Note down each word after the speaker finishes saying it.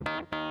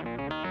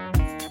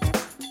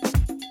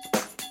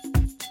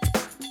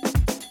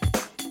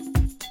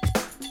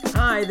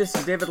Hi, this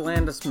is David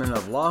Landesman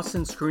of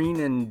Lawson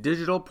Screen and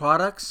Digital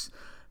Products,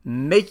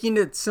 Making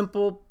It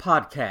Simple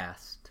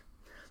podcast.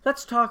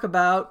 Let's talk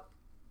about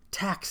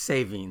tax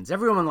savings.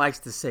 Everyone likes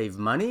to save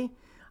money.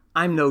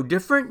 I'm no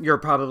different. You're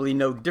probably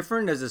no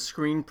different as a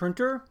screen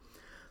printer.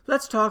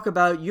 Let's talk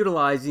about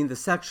utilizing the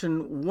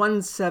Section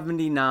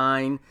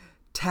 179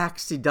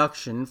 tax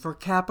deduction for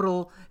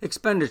capital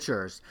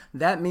expenditures.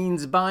 That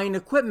means buying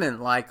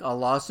equipment like a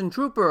Lawson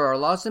Trooper or a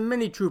Lawson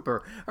Mini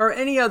Trooper or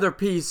any other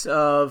piece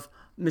of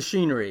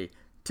machinery,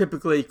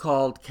 typically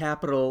called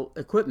capital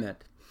equipment.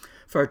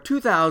 For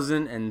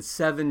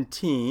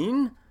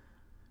 2017,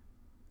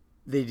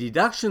 the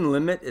deduction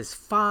limit is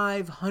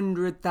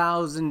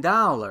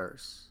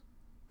 $500,000.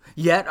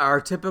 Yet our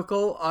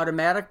typical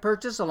automatic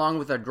purchase along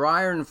with a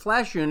dryer and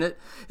flash unit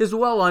is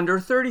well under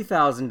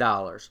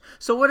 $30,000.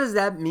 So what does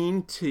that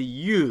mean to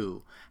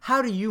you?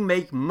 How do you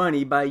make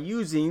money by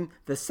using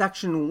the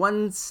Section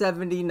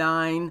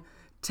 179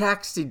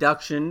 tax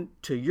deduction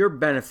to your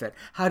benefit?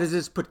 How does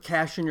this put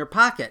cash in your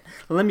pocket?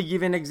 Let me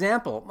give you an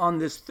example. On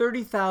this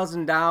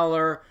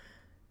 $30,000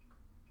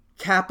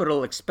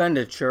 capital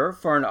expenditure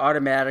for an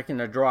automatic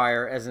and a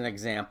dryer as an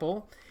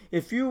example,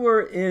 if you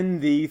were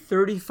in the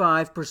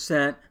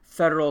 35%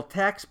 federal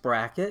tax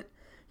bracket,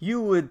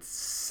 you would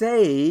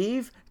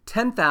save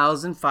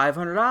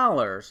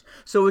 $10,500.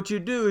 So what you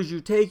do is you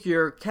take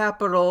your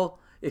capital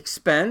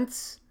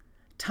expense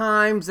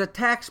times the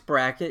tax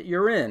bracket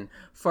you're in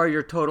for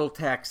your total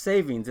tax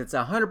savings. It's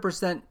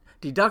 100%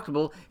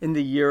 deductible in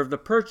the year of the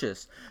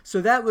purchase.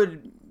 So that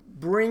would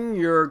bring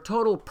your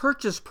total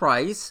purchase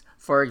price,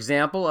 for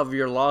example, of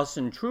your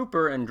Lawson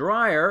Trooper and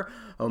dryer,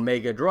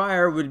 Omega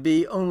dryer, would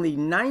be only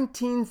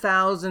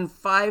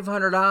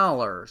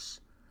 $19,500.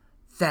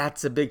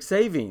 That's a big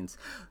savings.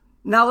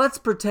 Now let's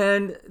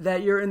pretend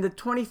that you're in the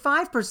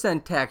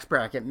 25% tax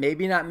bracket,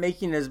 maybe not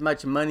making as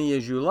much money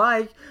as you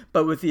like,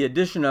 but with the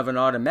addition of an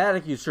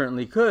automatic, you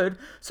certainly could.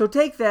 So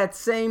take that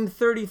same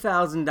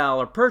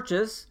 $30,000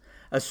 purchase,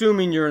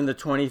 assuming you're in the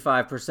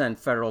 25%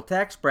 federal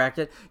tax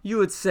bracket, you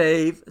would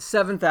save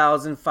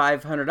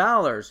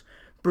 $7,500,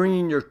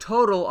 bringing your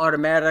total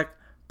automatic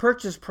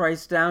purchase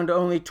price down to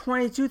only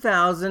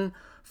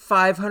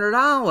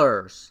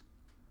 $22,500.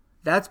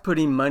 That's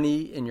putting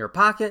money in your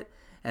pocket,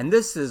 and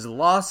this is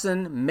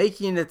Lawson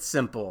Making It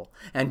Simple.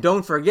 And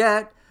don't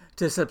forget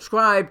to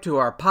subscribe to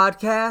our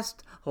podcast,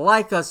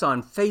 like us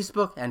on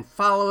Facebook, and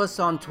follow us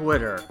on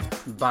Twitter.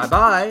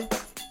 Bye-bye.